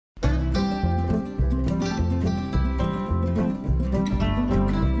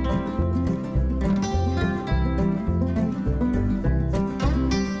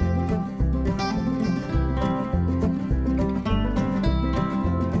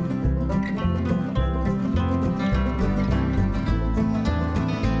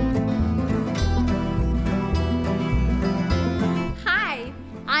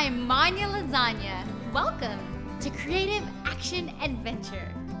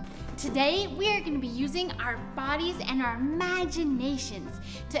Today, we are going to be using our bodies and our imaginations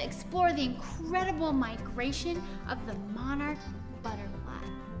to explore the incredible migration of the monarch butterfly.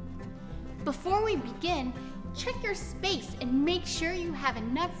 Before we begin, check your space and make sure you have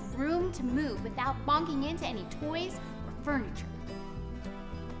enough room to move without bonking into any toys or furniture.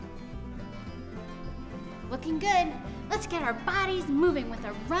 Looking good. Let's get our bodies moving with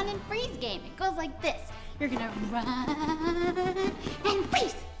a run and freeze game. It goes like this. You're gonna run and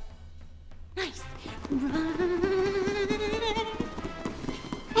freeze. Nice. Run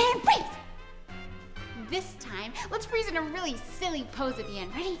and freeze. This time, let's freeze in a really silly pose at the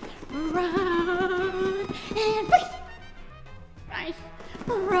end. Ready? Run and freeze. Nice.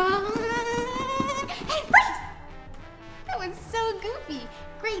 Run and freeze. That was so goofy.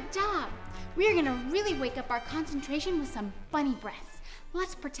 Great job. We are gonna really wake up our concentration with some bunny breaths.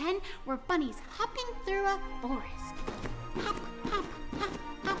 Let's pretend we're bunnies hopping through a forest. Hop, hop, hop,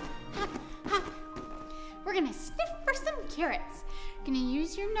 hop, hop, hop. We're gonna sniff for some carrots. You're gonna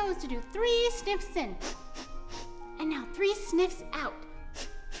use your nose to do 3 sniffs in. And now 3 sniffs out.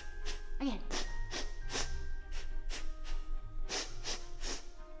 Again.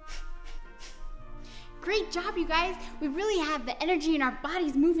 Great job, you guys. We really have the energy in our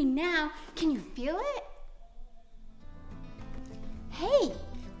bodies moving now. Can you feel it? Hey,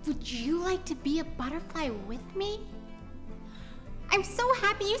 would you like to be a butterfly with me? I'm so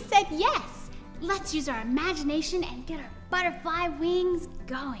happy you said yes. Let's use our imagination and get our butterfly wings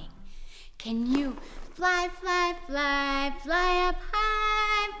going. Can you fly, fly, fly, fly up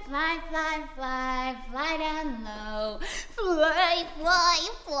high, fly, fly, fly, fly down low, fly, fly,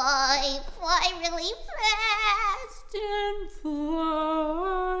 fly, fly really fast and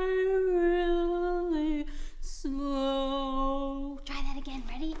fly really slow. Try that again,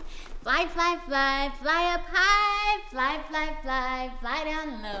 ready? Fly, fly, fly, fly up high, fly, fly, fly, fly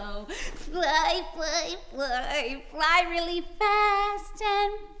down low, fly, fly, fly, fly really fast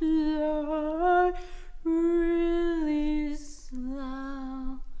and fly really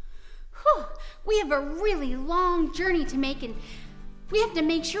slow. Whew. We have a really long journey to make, and we have to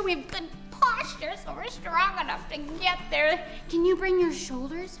make sure we have good posture so we're strong enough to get there. Can you bring your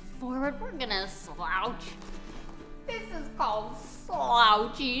shoulders forward? We're gonna slouch. This is called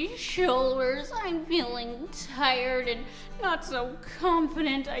slouchy shoulders. I'm feeling tired and not so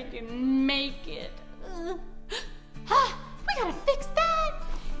confident I can make it. We gotta fix that.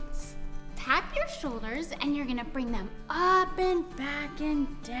 Tap your shoulders and you're gonna bring them up and back and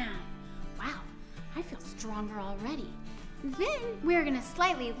down. Wow, I feel stronger already. Then we're gonna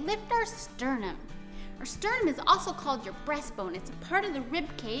slightly lift our sternum. Our sternum is also called your breastbone. It's a part of the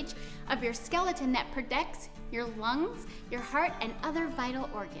rib cage of your skeleton that protects your lungs, your heart, and other vital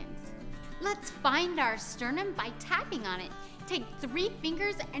organs. Let's find our sternum by tapping on it. Take 3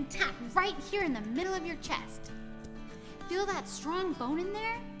 fingers and tap right here in the middle of your chest. Feel that strong bone in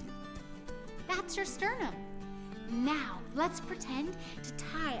there? That's your sternum. Now, let's pretend to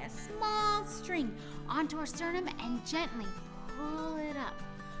tie a small string onto our sternum and gently pull it up.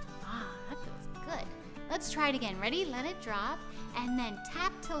 Ah, that feels good. Let's try it again. Ready? Let it drop, and then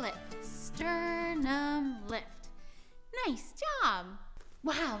tap to lift. Sternum lift. Nice job.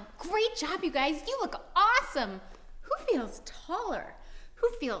 Wow, great job, you guys. You look awesome. Who feels taller? Who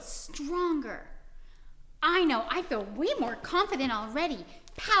feels stronger? I know, I feel way more confident already.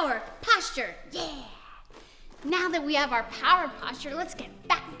 Power, posture, yeah. Now that we have our power posture, let's get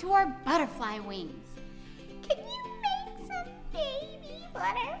back to our butterfly wings. Can you make some baby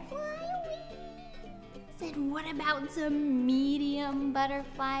butterfly wings? And what about some medium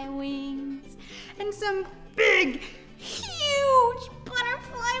butterfly wings? And some big, huge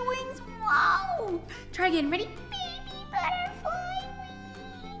butterfly wings? Wow! Try again, ready? Baby butterfly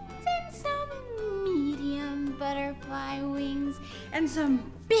wings. And some medium butterfly wings. And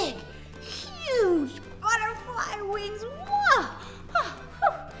some big, huge butterfly wings. Whoa!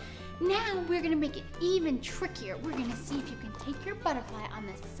 Now we're gonna make it even trickier. We're gonna see if you can take your butterfly on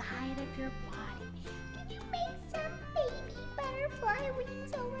the side of your body. Can you make some baby butterfly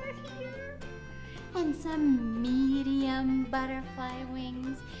wings over here? And some medium butterfly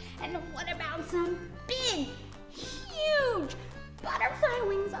wings. And what about some big, huge butterfly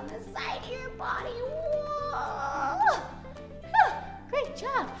wings on the side of your body? Whoa! Great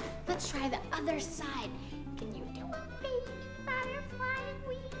job. Let's try the other side. Can you do a baby butterfly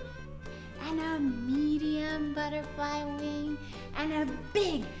wing? And a medium butterfly wing? And a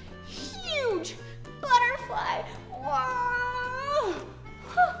big, huge butterfly. Whoa!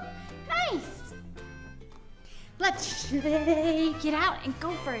 Nice. Let's shake it out and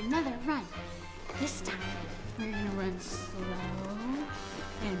go for another run. This time, we're gonna run slow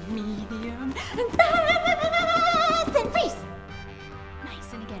and medium and fast and freeze.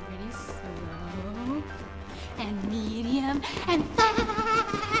 Nice, and again, ready? Slow and medium and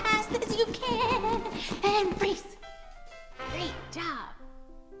fast as you can and freeze. Great job.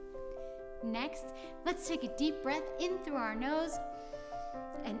 Next, let's take a deep breath in through our nose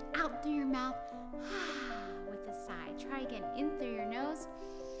and out through your mouth with a sigh. Try again, in through your nose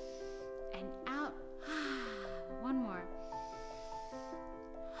and out. One more.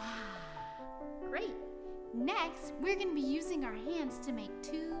 Great. Next, we're going to be using our hands to make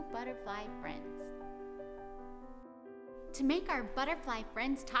two butterfly friends. To make our butterfly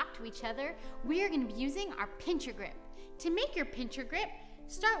friends talk to each other, we are going to be using our pincher grip. To make your pincher grip,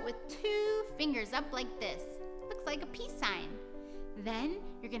 start with two fingers up like this. Looks like a peace sign. Then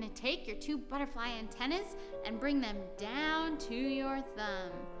you're going to take your two butterfly antennas and bring them down to your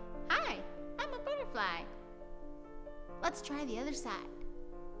thumb. Hi, I'm a butterfly. Let's try the other side.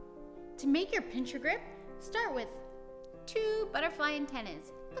 To make your pincher grip, start with two butterfly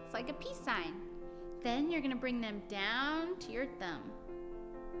antennas. Looks like a peace sign. Then you're going to bring them down to your thumb.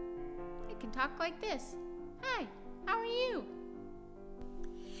 You can talk like this. Hi, how are you?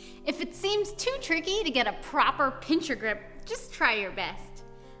 If it seems too tricky to get a proper pincher grip, just try your best.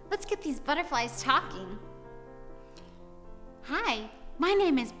 Let's get these butterflies talking. Hi, my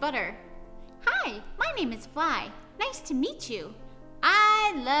name is Butter. Hi, my name is Fly. Nice to meet you.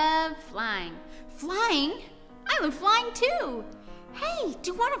 I love flying. Flying? I love flying too. Hey,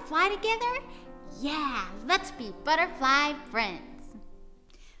 do you want to fly together? Yeah, let's be butterfly friends.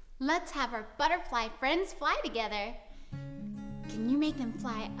 Let's have our butterfly friends fly together. Can you make them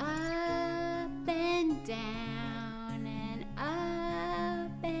fly up and down and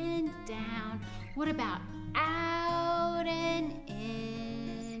up and down? What about out and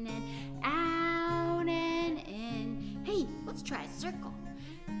in and out and in? Hey, let's try a circle.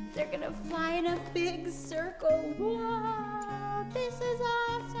 They're gonna fly in a big circle. Wow, this is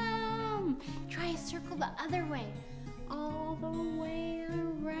awesome. Try a circle the other way, all the way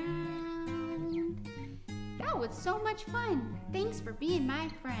around. That was so much fun. Thanks for being my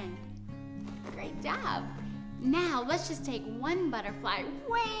friend. Great job. Now let's just take one butterfly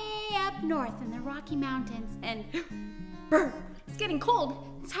way up north in the Rocky Mountains and brr, it's getting cold.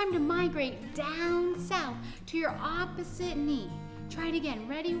 It's time to migrate down south to your opposite knee. Try it again.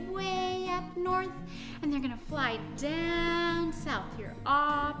 Ready? Way up north. And they're going to fly down south to your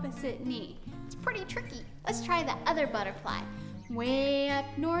opposite knee. It's pretty tricky. Let's try the other butterfly. Way up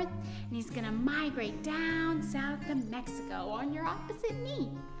north. And he's going to migrate down south to Mexico on your opposite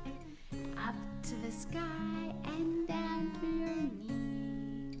knee. Up to the sky and down to your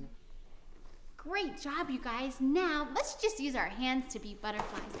knee. Great job, you guys. Now, let's just use our hands to be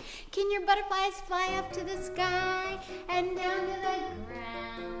butterflies. Can your butterflies fly up to the sky and down to the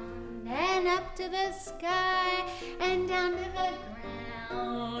ground and up to the sky and down to the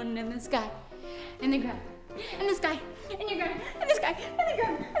ground and the sky and the ground and the sky and your ground and the sky and the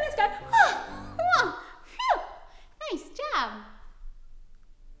ground and the sky. Oh, phew. Nice job.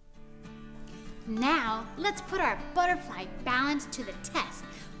 Now, let's put our butterfly balance to the test.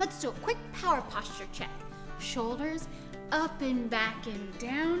 Let's do a quick power posture check. Shoulders up and back and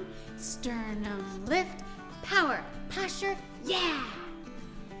down. Sternum lift. Power posture. Yeah!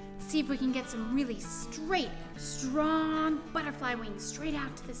 See if we can get some really straight, strong butterfly wings straight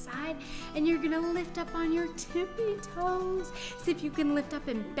out to the side. And you're gonna lift up on your tippy toes. See if you can lift up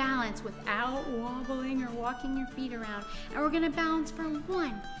and balance without wobbling or walking your feet around. And we're gonna balance for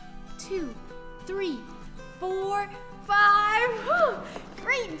 1, 2, 3, 4, 5. Whew.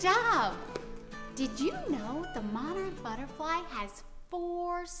 Great job! Did you know the monarch butterfly has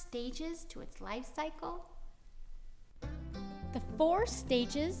 4 stages to its life cycle? The 4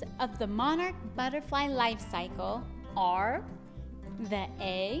 stages of the monarch butterfly life cycle are the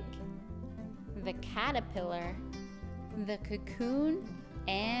egg, the caterpillar, the cocoon,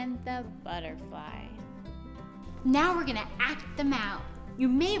 and the butterfly. Now we're gonna act them out. You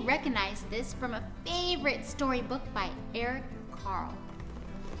may recognize this from a favorite storybook by Eric Carle.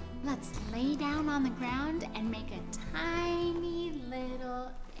 Let's lay down on the ground and make a tiny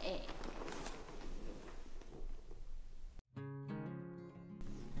little egg.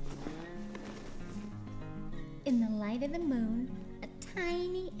 In the light of the moon, a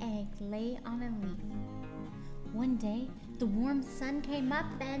tiny egg lay on a leaf. One day, the warm sun came up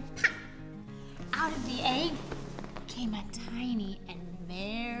and pop! Out of the egg came a tiny and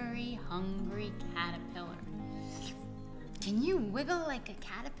very hungry caterpillar. Can you wiggle like a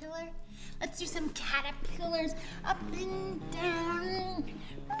caterpillar? Let's do some caterpillars up and down.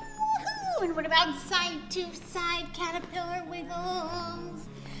 Woo-hoo! And what about side to side caterpillar wiggles?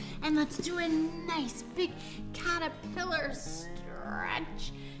 And let's do a nice big caterpillar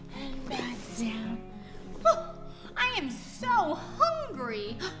stretch and back down. Whew, I am so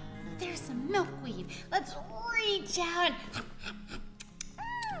hungry. There's some milkweed. Let's reach out.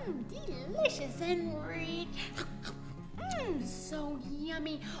 Delicious and reach. So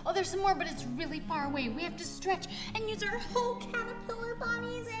yummy. Oh, there's some more, but it's really far away. We have to stretch and use our whole caterpillar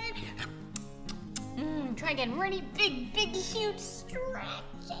bodies and try again. Ready? Big, huge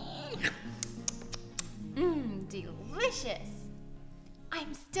stretching. Delicious.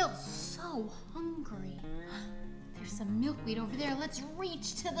 I'm still so hungry. There's some milkweed over there. Let's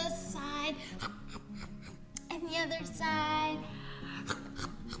reach to the side and the other side.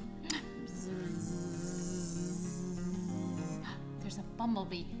 There's a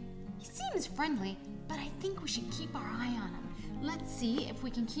bumblebee. He seems friendly, but I think we should keep our eye on him. Let's see if we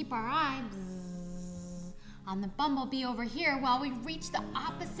can keep our eye on the bumblebee over here while we reach the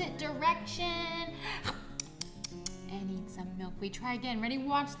opposite direction. And eat some milkweed. Try again. Ready?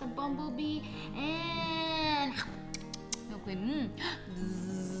 Watch the bumblebee and milkweed.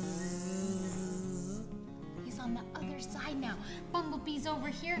 He's on the other side now. Bumblebee's over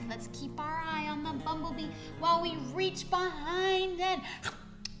here. Let's keep our eye on the bumblebee while we reach behind and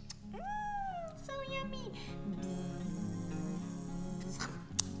so yummy.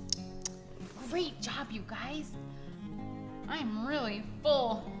 Great job, you guys. I'm really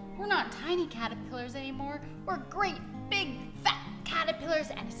full. We're not tiny caterpillars anymore. We're great, big, fat caterpillars,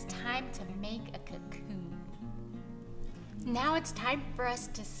 and it's time to make a cocoon. Now it's time for us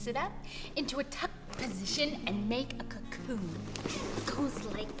to sit up into a tuck position and make a cocoon. It goes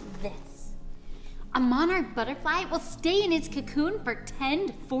like this. A monarch butterfly will stay in its cocoon for 10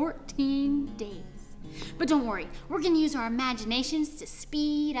 to 14 days. But don't worry, we're gonna use our imaginations to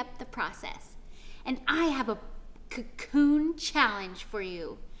speed up the process. And I have a cocoon challenge for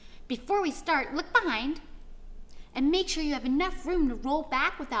you. Before we start, look behind and make sure you have enough room to roll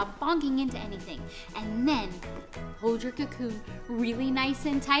back without bonking into anything. And then hold your cocoon really nice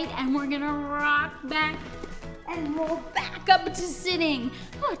and tight, and we're gonna rock back and roll back up to sitting.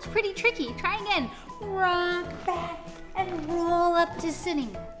 Oh, it's pretty tricky. Try again. Rock back and roll up to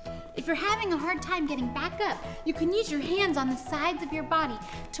sitting. If you're having a hard time getting back up, you can use your hands on the sides of your body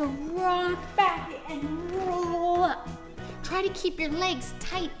to rock back and roll up. Try to keep your legs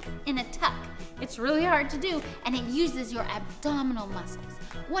tight in a tuck. It's really hard to do, and it uses your abdominal muscles.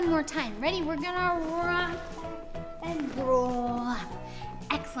 One more time. Ready? We're gonna rock and roll up.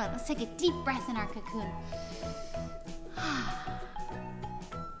 Excellent. Let's take a deep breath in our cocoon.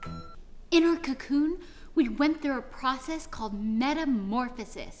 In our cocoon, we went through a process called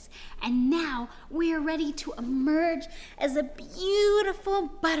metamorphosis, and now we are ready to emerge as a beautiful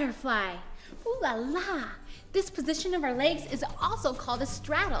butterfly. Ooh la la! This position of our legs is also called a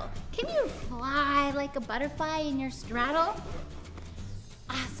straddle. Can you fly like a butterfly in your straddle?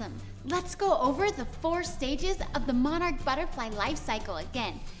 Awesome. Let's go over the 4 stages of the monarch butterfly life cycle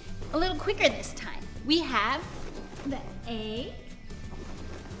again. A little quicker this time. We have the egg,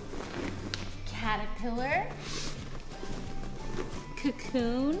 caterpillar,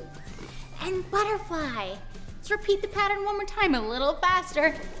 cocoon, and butterfly. Let's repeat the pattern one more time, a little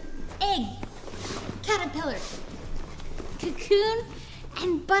faster. Egg, caterpillar, cocoon,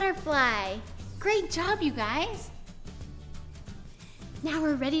 and butterfly. Great job, you guys. Now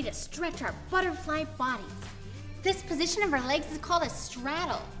we're ready to stretch our butterfly bodies. This position of our legs is called a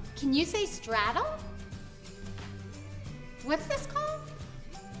straddle. Can you say straddle? What's this called?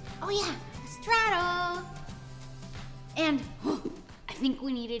 Oh yeah, a straddle. And I think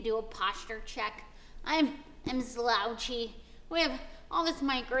we need to do a posture check. I'm slouchy. We have all this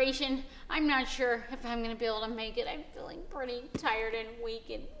migration. I'm not sure if I'm gonna be able to make it. I'm feeling pretty tired and weak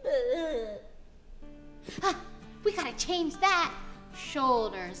and we gotta change that.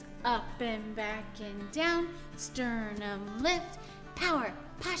 Shoulders up and back and down. Sternum lift. Power.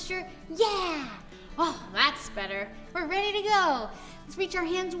 Posture. Yeah! Oh, that's better. We're ready to go. Let's reach our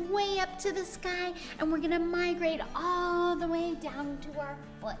hands way up to the sky, and we're gonna migrate all the way down to our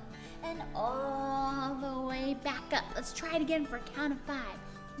foot and all the way back up. Let's try it again for a count of 5.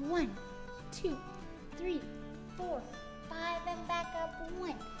 1, 2, 3, 4, 5, and back up.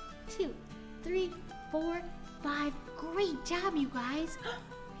 1, 2, 3, 4, 5. Great job, you guys.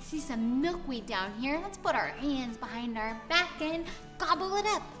 I see some milkweed down here. Let's put our hands behind our back and gobble it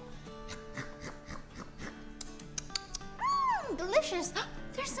up. Delicious.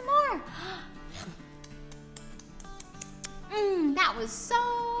 There's some more. That was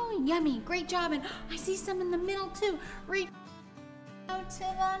so yummy. Great job. And I see some in the middle too. Reach out to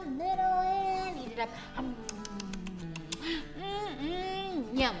the middle and eat it up.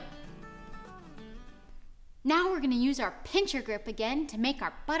 Yum. we're gonna use our pincher grip again to make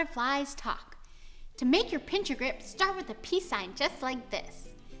our butterflies talk. To make your pincher grip, start with a peace sign just like this.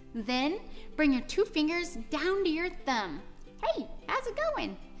 Then bring your 2 fingers down to your thumb. Hey, how's it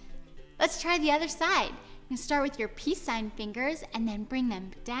going? Let's try the other side. You start with your peace sign fingers and then bring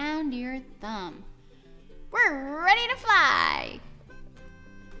them down to your thumb. We're ready to fly.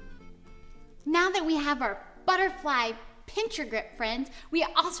 Now that we have our butterfly pincher grip, friends, we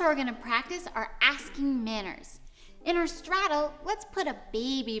also are gonna practice our asking manners. In our straddle, let's put a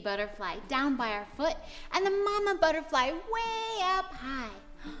baby butterfly down by our foot and the mama butterfly way up high.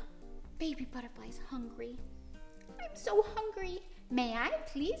 Baby butterfly's hungry. I'm so hungry. May I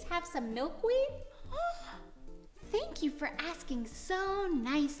please have some milkweed? Thank you for asking so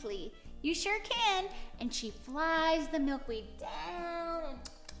nicely. You sure can. And she flies the milkweed down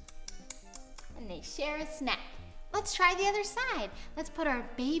and they share a snack. Let's try the other side. Let's put our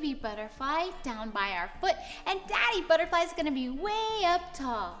baby butterfly down by our foot and daddy butterfly is gonna be way up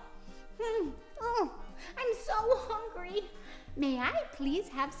tall. Oh, I'm so hungry. May I please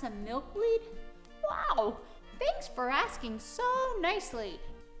have some milkweed? Wow, thanks for asking so nicely.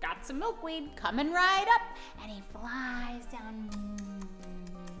 Got some milkweed coming right up and he flies down.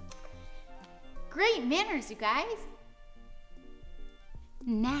 Great manners, you guys.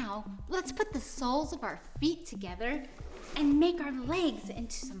 Now, let's put the soles of our feet together and make our legs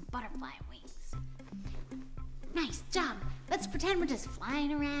into some butterfly wings. Nice job. Let's pretend we're just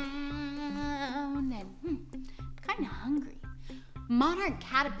flying around and kind of hungry. Monarch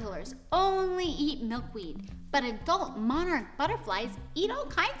caterpillars only eat milkweed, but adult monarch butterflies eat all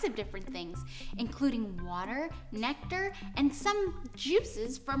kinds of different things, including water, nectar, and some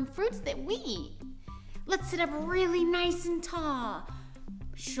juices from fruits that we eat. Let's sit up really nice and tall.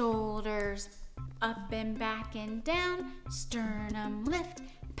 Shoulders up and back and down, sternum lift,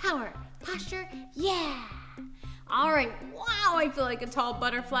 power, posture, yeah. All right, wow, I feel like a tall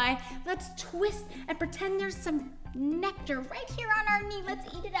butterfly. Let's twist and pretend there's some nectar right here on our knee. Let's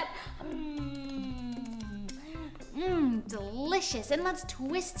eat it up. Delicious. And let's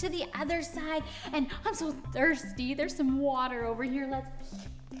twist to the other side. And I'm so thirsty. There's some water over here. Let's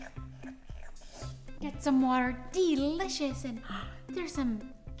get some water. Delicious. And there's some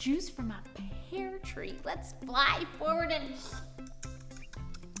juice from a pear tree. Let's fly forward and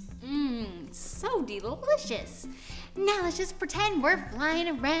so delicious. Now let's just pretend we're flying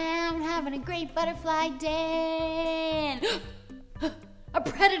around, having a great butterfly day. A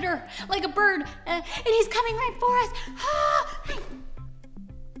predator, like a bird, and he's coming right for us.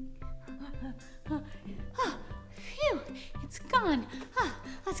 Phew, it's gone.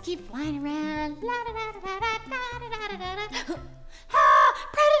 Let's keep flying around.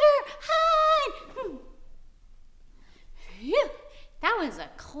 Predator, hide! Phew, that was a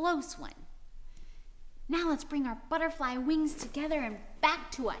close one. Now let's bring our butterfly wings together and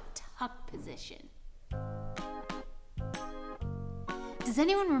back to a tuck position. Does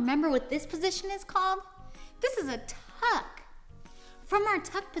anyone remember what this position is called? This is a tuck. From our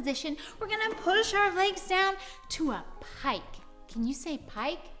tuck position, we're gonna push our legs down to a pike. Can you say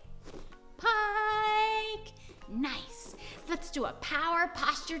pike? Pike. Nice. Let's do a power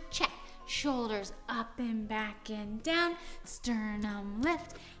posture check. Shoulders up and back and down, sternum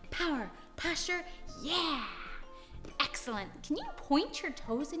lift, power, posture, yeah. Excellent. Can you point your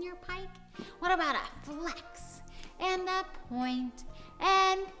toes in your pike? What about a flex and a point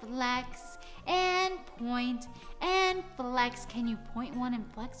and flex and point and flex? Can you point one and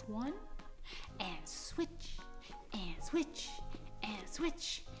flex one? And switch and switch and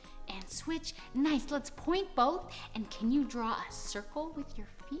switch and switch. Nice. Let's point both. And can you draw a circle with your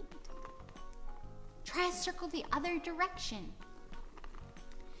feet? Try a circle the other direction.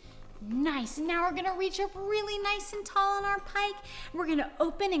 Nice. And now we're gonna reach up really nice and tall on our pike. We're gonna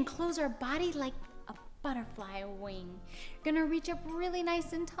open and close our body like a butterfly wing. We're gonna reach up really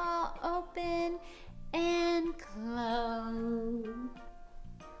nice and tall, open and close.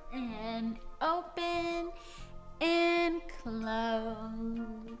 And open and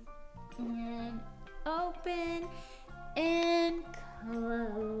close. And open and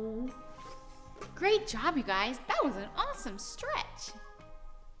close. Great job, you guys. That was an awesome stretch.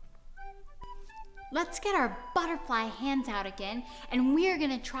 Let's get our butterfly hands out again, and we're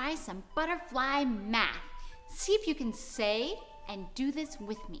gonna try some butterfly math. See if you can say and do this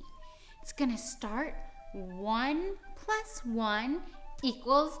with me. It's gonna start 1 + 1 =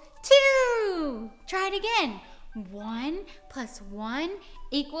 2. Try it again. 1 + 1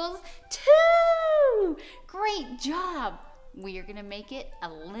 = 2. Great job. We are gonna make it a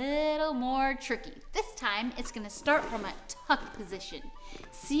little more tricky. This time, it's gonna start from a tuck position.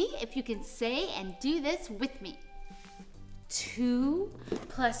 See if you can say and do this with me. 2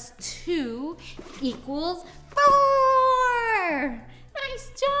 plus 2 equals 4. Nice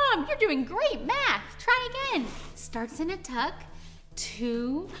job. You're doing great math. Try again. Starts in a tuck.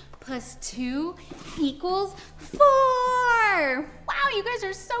 2 plus 2 equals 4. Wow, you guys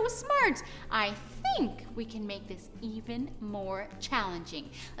are so smart. I think we can make this even more challenging.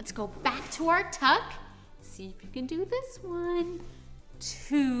 Let's go back to our tuck. See if you can do this one.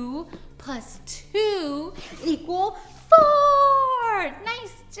 2 plus 2 equal 4.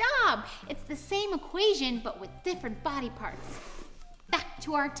 Nice job. It's the same equation, but with different body parts. Back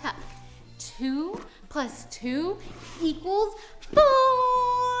to our tuck. 2 plus 2 equals 4.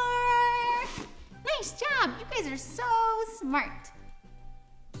 Nice job. You guys are so smart.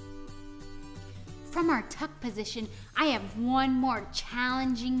 From our tuck position, I have one more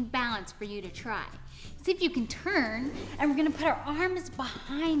challenging balance for you to try. See if you can turn, and we're gonna put our arms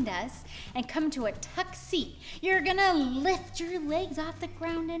behind us and come to a tuck seat. You're gonna lift your legs off the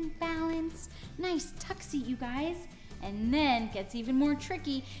ground and balance. Nice tuck seat, you guys. And then it gets even more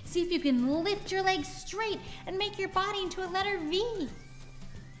tricky. See if you can lift your legs straight and make your body into a letter V.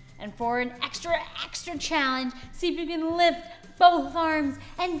 And for an extra challenge, see if you can lift both arms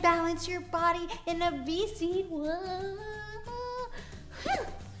and balance your body in a V seat. Whoa.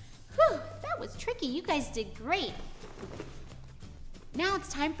 Whew, that was tricky. You guys did great. Now it's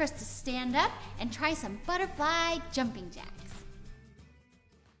time for us to stand up and try some butterfly jumping jacks.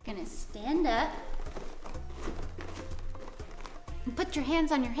 Gonna stand up and put your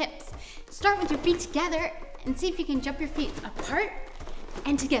hands on your hips. Start with your feet together and see if you can jump your feet apart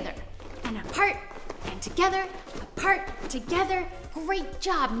and together, and apart and together, apart, together. Great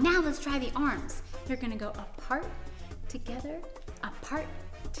job. Now let's try the arms. You're gonna go apart, together, apart,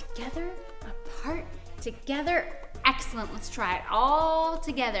 together, apart, together. Excellent. Let's try it all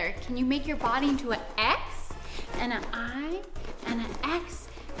together. Can you make your body into an X and an I and an X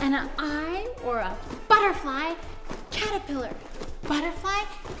and an I, or a butterfly caterpillar? Butterfly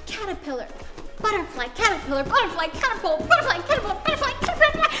caterpillar. Butterfly caterpillar. Butterfly caterpillar. Butterfly caterpillar. Butterfly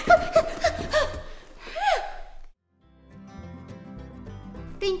caterpillar.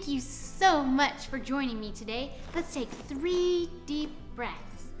 Thank you so much for joining me today. Let's take 3 deep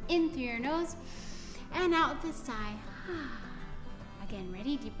breaths. In through your nose and out the side. Again,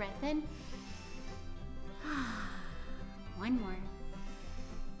 ready? Deep breath in. One more.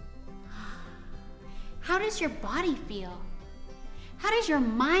 How does your body feel? How does your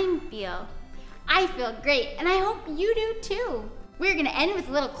mind feel? I feel great, and I hope you do too. We're gonna end with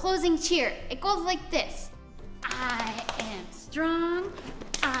a little closing cheer. It goes like this. I am strong.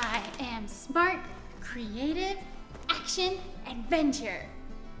 I am smart, creative, action, adventure.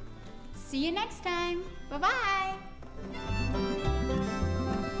 See you next time. Bye-bye.